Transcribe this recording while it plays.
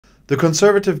The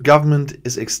Conservative government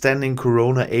is extending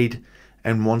Corona aid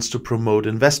and wants to promote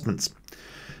investments.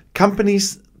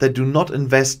 Companies that do not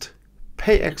invest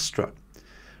pay extra.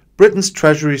 Britain's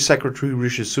Treasury Secretary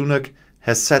Rishi Sunak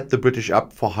has set the British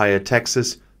up for higher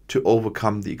taxes to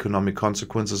overcome the economic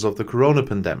consequences of the corona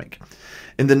pandemic.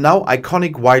 In the now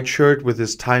iconic white shirt with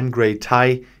his time-grey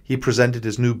tie, he presented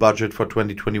his new budget for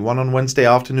 2021 on Wednesday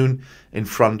afternoon in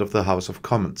front of the House of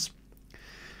Commons.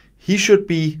 He should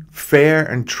be fair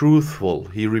and truthful.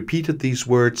 He repeated these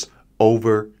words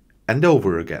over and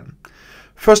over again.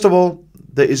 First of all,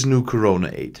 there is new corona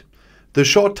aid. The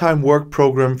short-time work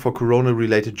program for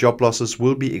corona-related job losses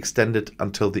will be extended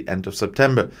until the end of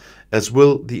September, as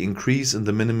will the increase in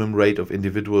the minimum rate of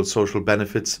individual social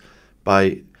benefits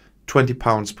by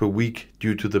 £20 per week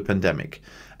due to the pandemic.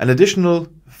 An additional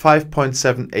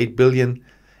 £5.78 billion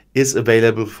is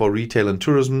available for retail and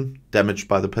tourism damaged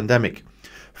by the pandemic.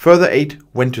 Further aid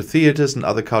went to theatres and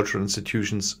other cultural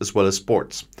institutions as well as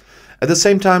sports. At the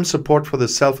same time, support for the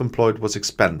self-employed was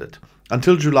expanded.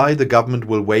 Until July, the government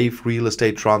will waive real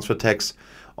estate transfer tax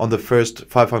on the first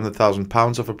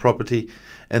 £500,000 of a property,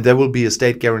 and there will be a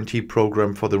state guarantee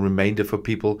program for the remainder for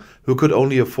people who could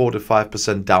only afford a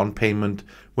 5% down payment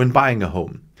when buying a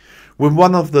home. With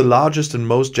one of the largest and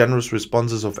most generous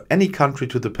responses of any country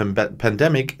to the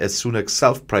pandemic, as Sunak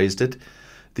self-praised it,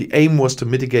 the aim was to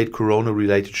mitigate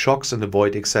corona-related shocks and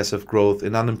avoid excessive growth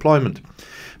in unemployment.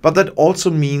 But that also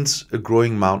means a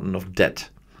growing mountain of debt.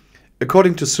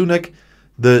 According to Sunak,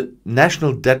 the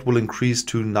national debt will increase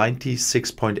to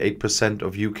 96.8%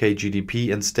 of UK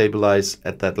GDP and stabilize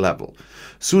at that level.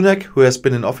 Sunak, who has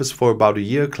been in office for about a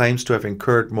year, claims to have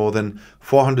incurred more than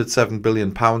 £407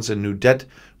 billion in new debt,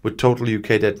 with total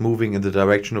UK debt moving in the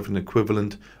direction of an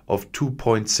equivalent of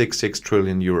 €2.66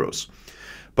 trillion.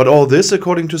 But all this,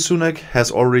 according to Sunak, has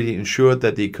already ensured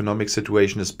that the economic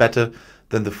situation is better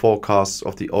than the forecasts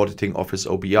of the auditing office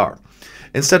OBR.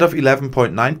 Instead of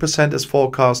 11.9% as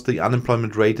forecast, the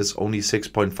unemployment rate is only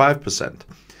 6.5%.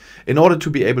 In order to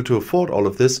be able to afford all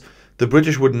of this, the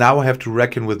British would now have to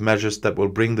reckon with measures that will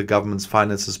bring the government's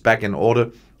finances back in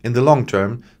order in the long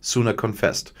term, Sunak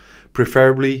confessed,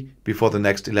 preferably before the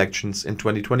next elections in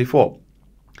 2024.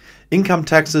 Income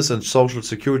taxes and social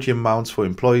security amounts for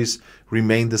employees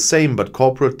remain the same, but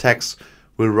corporate tax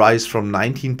will rise from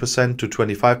 19% to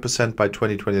 25% by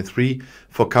 2023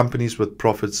 for companies with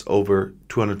profits over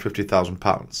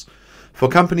 £250,000. For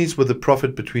companies with a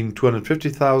profit between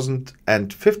 £250,000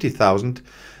 and £50,000,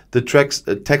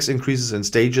 the tax increases in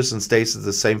stages and stays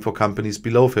the same for companies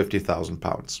below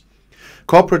 £50,000.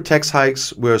 Corporate tax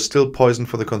hikes were still poison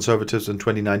for the Conservatives in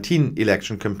 2019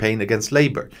 election campaign against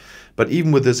Labour. But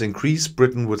even with this increase,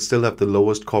 Britain would still have the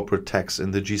lowest corporate tax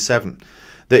in the G7.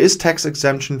 There is tax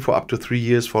exemption for up to 3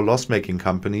 years for loss-making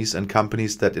companies, and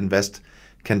companies that invest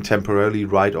can temporarily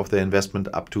write off their investment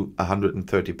up to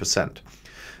 130%.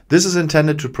 This is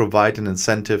intended to provide an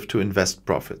incentive to invest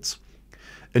profits.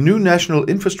 A new national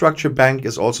infrastructure bank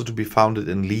is also to be founded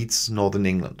in Leeds, Northern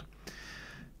England.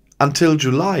 Until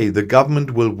July, the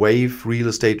government will waive real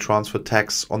estate transfer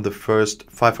tax on the first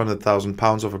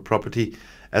 £500,000 of a property,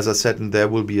 as I said, and there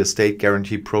will be a state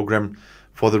guarantee program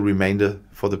for the remainder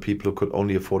for the people who could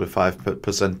only afford a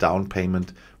 5% down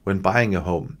payment when buying a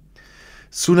home.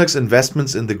 Sunak's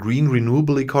investments in the green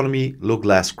renewable economy look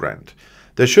less grand.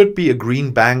 There should be a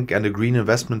green bank and a green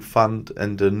investment fund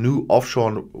and a new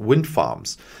offshore wind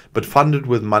farms, but funded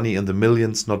with money in the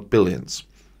millions, not billions.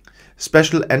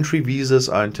 Special entry visas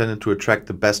are intended to attract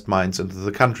the best minds into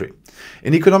the country.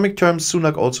 In economic terms,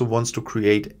 Sunak also wants to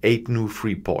create 8 new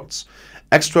free ports.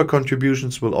 Extra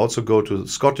contributions will also go to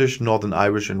Scottish, Northern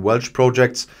Irish and Welsh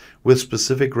projects with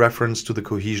specific reference to the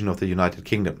cohesion of the United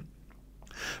Kingdom.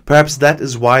 Perhaps that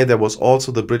is why there was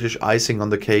also the British icing on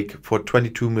the cake for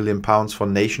 £22 million for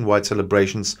nationwide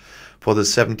celebrations for the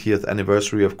 70th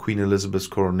anniversary of Queen Elizabeth's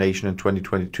coronation in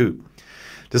 2022.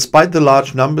 Despite the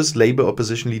large numbers, Labour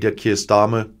opposition leader Keir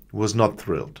Starmer was not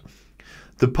thrilled.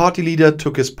 The party leader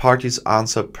took his party's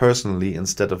answer personally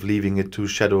instead of leaving it to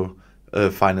Shadow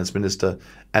Finance Minister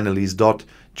Annelies Dott,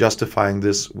 justifying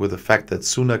this with the fact that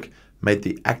Sunak made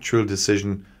the actual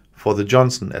decision for the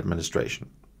Johnson administration.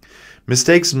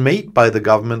 Mistakes made by the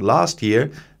government last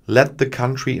year led the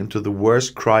country into the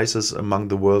worst crisis among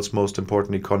the world's most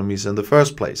important economies in the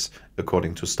first place,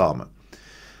 according to Starmer.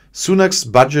 Sunak's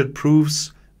budget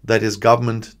proves that his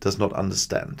government does not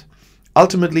understand.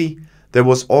 Ultimately, there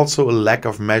was also a lack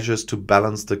of measures to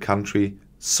balance the country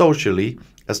socially,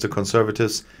 as the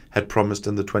Conservatives had promised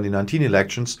in the 2019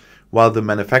 elections, while the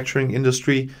manufacturing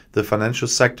industry, the financial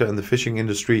sector and the fishing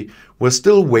industry were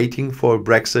still waiting for a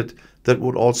Brexit that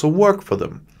would also work for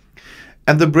them.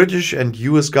 And the British and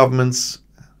US governments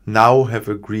now have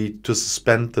agreed to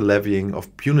suspend the levying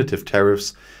of punitive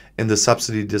tariffs in the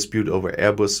subsidy dispute over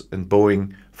Airbus and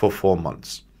Boeing for 4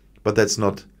 months. But that's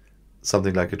not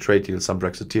something like a trade deal some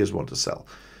Brexiteers want to sell.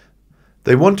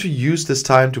 They want to use this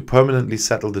time to permanently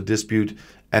settle the dispute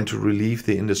and to relieve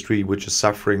the industry which is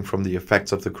suffering from the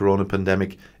effects of the corona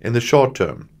pandemic in the short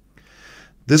term.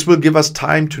 This will give us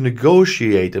time to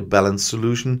negotiate a balanced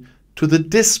solution to the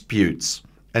disputes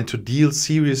and to deal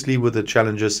seriously with the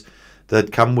challenges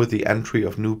that come with the entry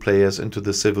of new players into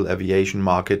the civil aviation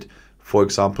market. For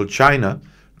example, China,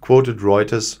 quoted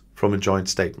Reuters from a joint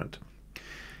statement.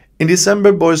 In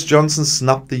December, Boris Johnson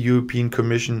snubbed the European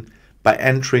Commission by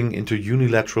entering into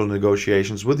unilateral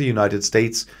negotiations with the United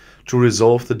States to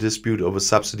resolve the dispute over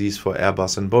subsidies for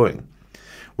Airbus and Boeing,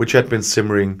 which had been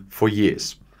simmering for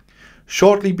years.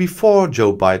 Shortly before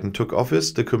Joe Biden took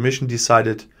office, the Commission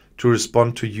decided to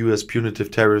respond to US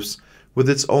punitive tariffs with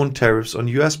its own tariffs on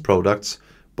US products,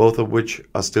 both of which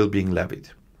are still being levied.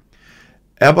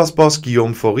 Airbus boss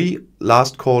Guillaume Faury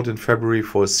last called in February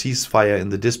for a ceasefire in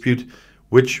the dispute,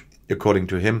 which, according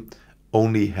to him,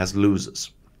 only has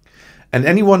losers. And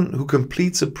anyone who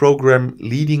completes a program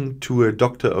leading to a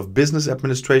Doctor of Business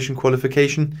Administration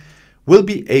qualification will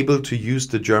be able to use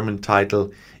the German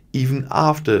title even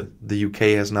after the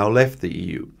UK has now left the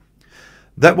EU.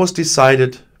 That was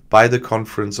decided by the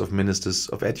Conference of Ministers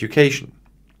of Education.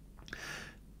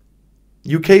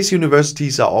 UK's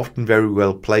universities are often very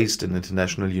well placed in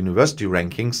international university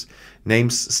rankings,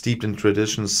 names steeped in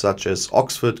traditions such as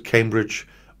Oxford, Cambridge,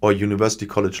 or University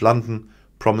College London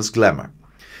promise glamour.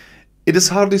 It is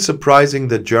hardly surprising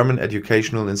that German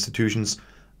educational institutions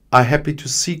are happy to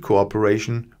seek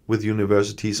cooperation with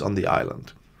universities on the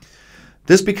island.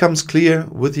 This becomes clear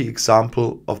with the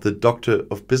example of the Doctor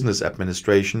of Business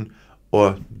Administration,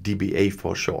 or DBA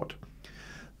for short.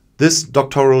 This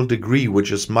doctoral degree,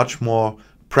 which is much more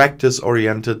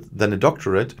practice-oriented than a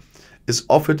doctorate, is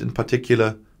offered in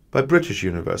particular by British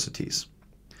universities.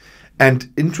 And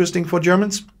interesting for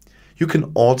Germans, you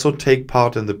can also take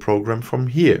part in the program from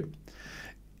here.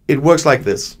 It works like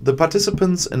this. The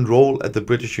participants enroll at the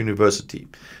British University,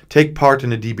 take part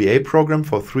in a DBA program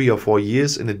for 3 or 4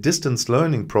 years in a distance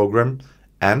learning program,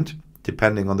 and,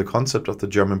 depending on the concept of the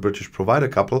German-British provider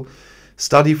couple,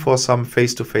 study for some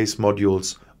face-to-face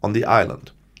modules on the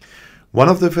island. One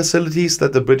of the facilities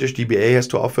that the British DBA has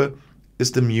to offer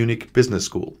is the Munich Business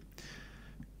School.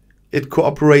 It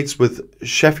cooperates with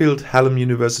Sheffield Hallam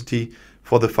University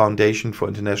for the Foundation for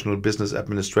International Business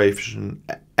Administration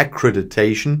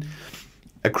Accreditation,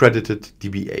 accredited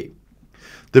DBA.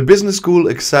 The business school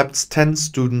accepts 10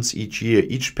 students each year,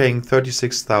 each paying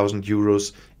 36,000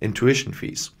 euros in tuition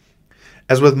fees.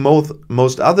 As with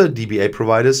most other DBA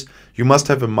providers, you must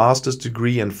have a master's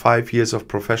degree and 5 years of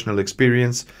professional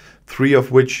experience, 3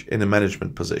 of which in a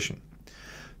management position.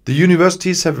 The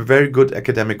universities have a very good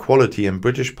academic quality, and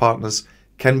British partners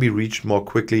can be reached more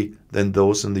quickly than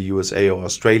those in the USA or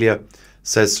Australia,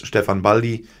 says Stefan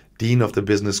Baldi, Dean of the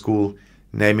Business School,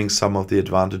 naming some of the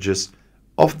advantages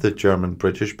of the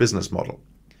German-British business model.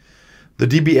 The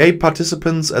DBA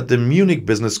participants at the Munich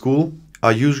Business School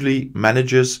are usually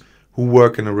managers who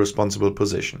work in a responsible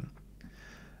position.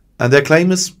 And their claim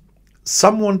is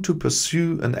someone to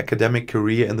pursue an academic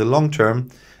career in the long term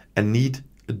and need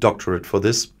a doctorate for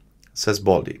this, says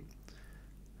Baldi.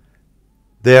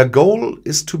 Their goal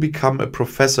is to become a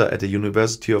professor at the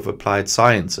University of Applied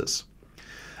Sciences.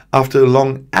 After a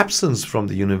long absence from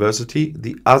the university,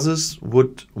 the others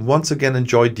would once again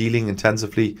enjoy dealing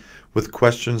intensively with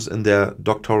questions in their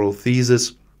doctoral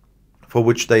thesis for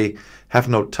which they have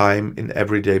no time in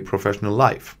everyday professional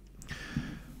life.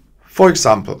 For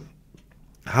example,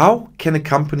 how can a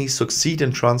company succeed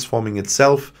in transforming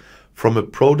itself from a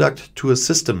product to a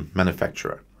system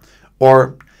manufacturer?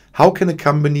 Or how can a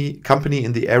company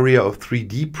in the area of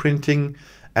 3D printing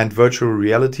and virtual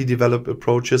reality develop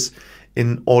approaches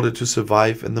in order to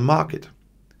survive in the market?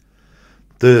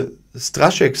 The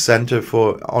Sueddeutsche Center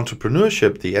for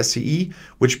Entrepreneurship, the SCE,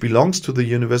 which belongs to the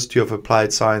University of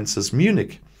Applied Sciences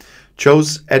Munich,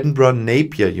 chose Edinburgh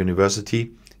Napier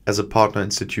University as a partner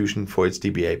institution for its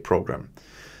DBA program.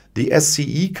 The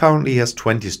SCE currently has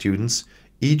 20 students,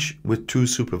 each with 2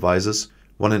 supervisors,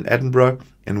 one in Edinburgh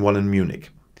and one in Munich.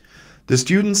 The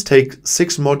students take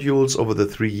 6 modules over the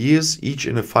 3 years, each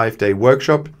in a 5-day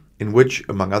workshop, in which,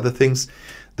 among other things,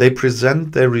 they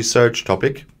present their research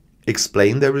topic,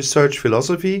 explain their research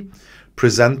philosophy,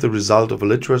 present the result of a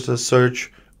literature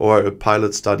search or a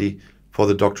pilot study for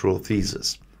the doctoral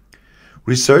thesis.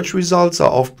 Research results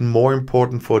are often more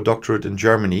important for a doctorate in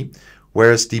Germany,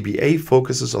 whereas DBA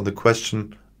focuses on the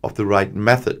question of the right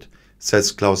method,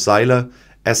 says Klaus Seiler,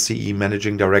 SCE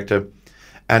Managing Director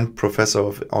and Professor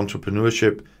of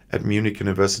Entrepreneurship at Munich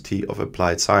University of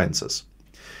Applied Sciences.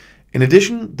 In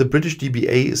addition, the British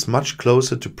DBA is much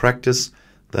closer to practice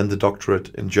than the doctorate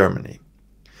in Germany.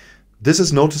 This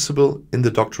is noticeable in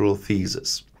the doctoral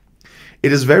thesis.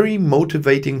 It is very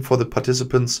motivating for the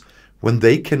participants when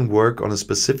they can work on a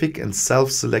specific and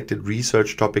self-selected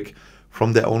research topic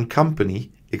from their own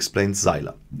company, explains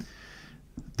Seiler.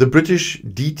 The British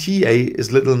DTA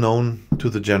is little known to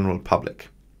the general public.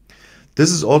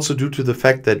 This is also due to the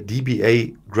fact that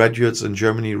DBA graduates in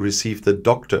Germany receive the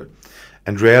doctor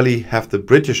and rarely have the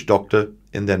British doctor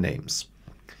in their names.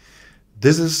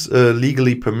 This is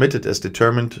legally permitted as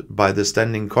determined by the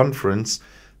Standing Conference,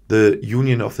 the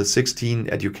union of the 16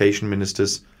 education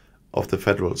ministers of the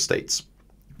federal states.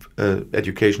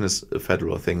 Education is a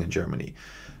federal thing in Germany.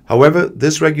 However,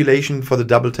 this regulation for the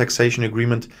double taxation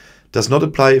agreement does not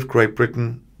apply if Great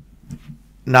Britain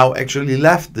now actually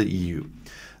left the EU.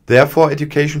 Therefore,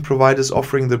 education providers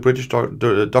offering the British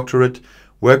doctorate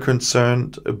were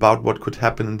concerned about what could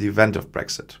happen in the event of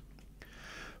Brexit.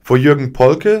 For Jürgen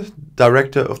Polke,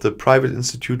 director of the Private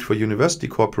Institute for University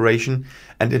Cooperation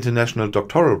and International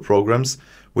Doctoral Programs,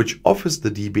 which offers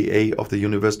the DBA of the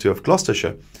University of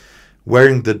Gloucestershire,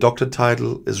 wearing the doctor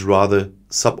title is rather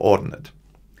subordinate.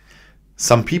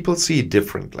 Some people see it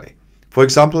differently. For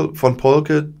example, von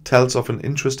Polke tells of an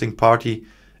interested party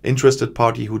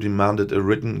who demanded a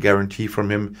written guarantee from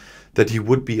him that he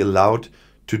would be allowed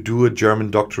to do a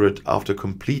German doctorate after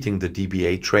completing the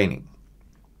DBA training.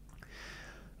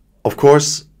 Of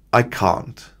course, I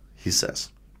can't, he says.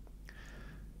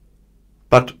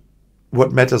 But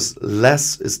what matters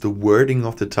less is the wording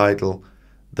of the title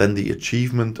than the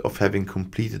achievement of having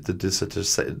completed the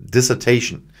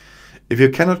dissertation. If you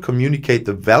cannot communicate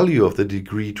the value of the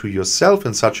degree to yourself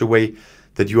in such a way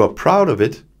that you are proud of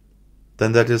it,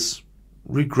 then that is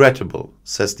regrettable,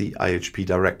 says the IHP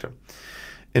director.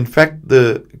 In fact,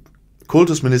 the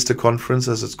Kultusminister Conference,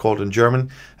 as it's called in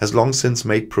German, has long since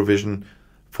made provision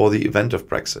for the event of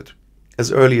Brexit.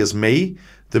 As early as May,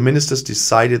 the ministers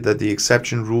decided that the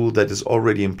exception rule that is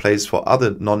already in place for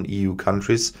other non-EU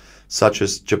countries, such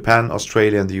as Japan,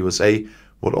 Australia and the USA,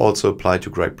 would also apply to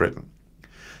Great Britain.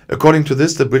 According to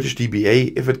this, the British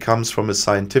DBA, if it comes from a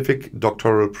scientific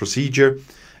doctoral procedure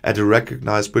at a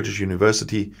recognized British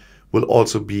university, will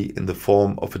also be in the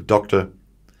form of a doctor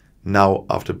now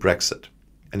after Brexit,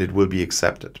 and it will be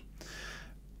accepted.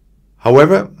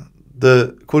 However,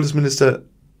 the Kultusminister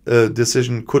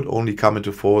decision could only come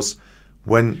into force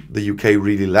when the UK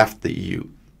really left the EU,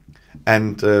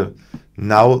 and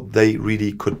now they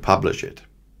really could publish it.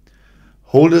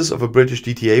 Holders of a British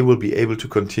DTA will be able to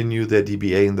continue their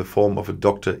DBA in the form of a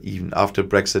doctor even after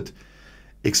Brexit,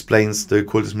 explains the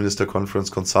Kultusminister Conference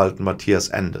consultant Matthias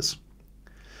Enders.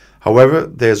 However,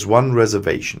 there's one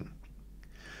reservation.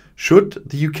 Should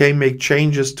the UK make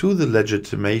changes to the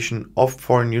legitimation of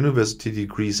foreign university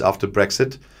degrees after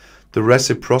Brexit, the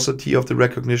reciprocity of the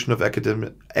recognition of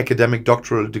academic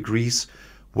doctoral degrees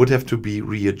would have to be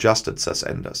readjusted, says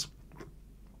Enders.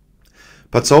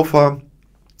 But so far,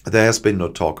 there has been no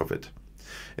talk of it.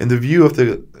 In the view of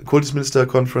the Kultusminister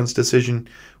Conference decision,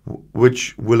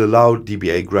 which will allow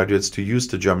DBA graduates to use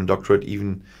the German doctorate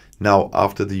even now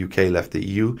after the UK left the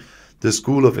EU, the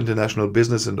School of International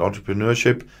Business and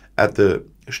Entrepreneurship at the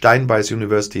Steinbeis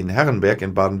University in Herrenberg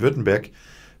in Baden-Württemberg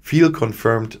feel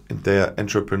confirmed in their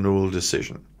entrepreneurial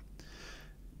decision.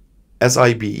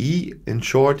 SIBE, in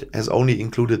short, has only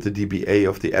included the DBA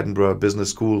of the Edinburgh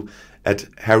Business School at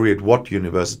Heriot Watt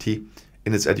University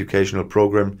in its educational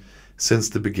program since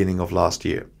the beginning of last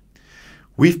year.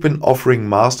 We've been offering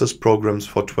master's programs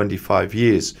for 25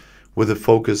 years with a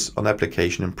focus on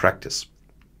application and practice.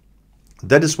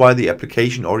 That is why the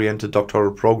application-oriented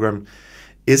doctoral program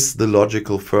is the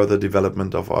logical further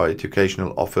development of our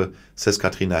educational offer, says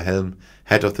Katrina Helm,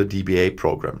 head of the DBA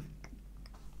program.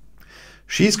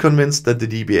 She's convinced that the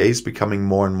DBA is becoming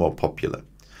more and more popular.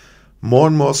 More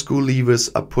and more school leavers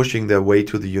are pushing their way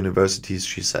to the universities,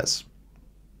 she says.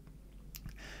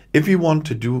 If you want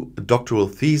to do a doctoral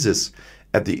thesis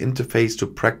at the interface to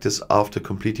practice after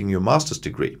completing your master's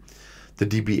degree, the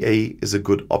DBA is a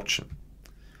good option.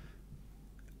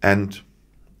 And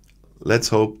let's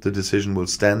hope the decision will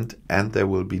stand and there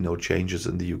will be no changes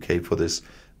in the UK for this.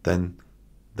 Then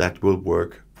that will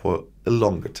work for a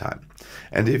longer time.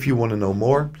 And if you want to know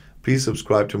more, please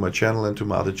subscribe to my channel and to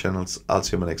my other channels. I'll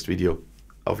see you in my next video.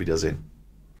 Auf Wiedersehen.